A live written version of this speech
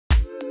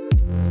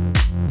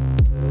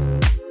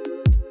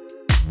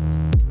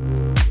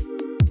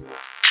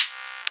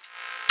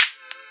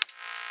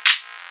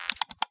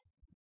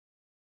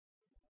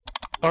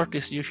Art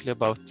is usually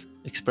about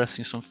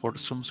expressing some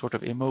sort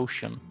of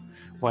emotion,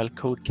 while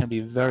code can be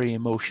very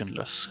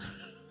emotionless.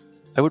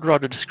 I would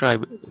rather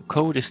describe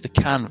code is the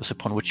canvas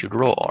upon which you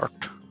draw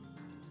art.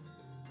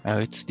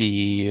 It's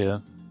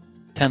the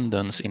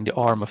tendons in the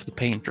arm of the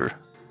painter.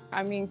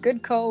 I mean,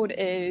 good code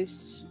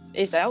is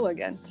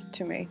elegant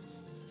to me.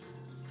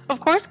 Of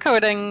course,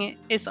 coding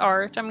is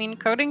art. I mean,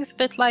 coding is a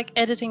bit like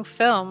editing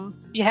film.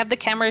 You have the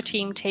camera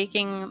team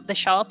taking the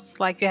shots,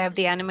 like you have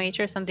the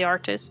animators and the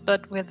artists,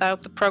 but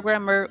without the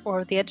programmer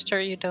or the editor,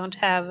 you don't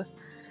have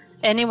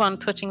anyone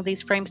putting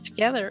these frames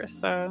together.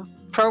 So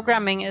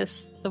programming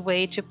is the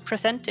way to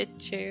present it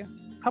to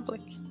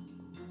public.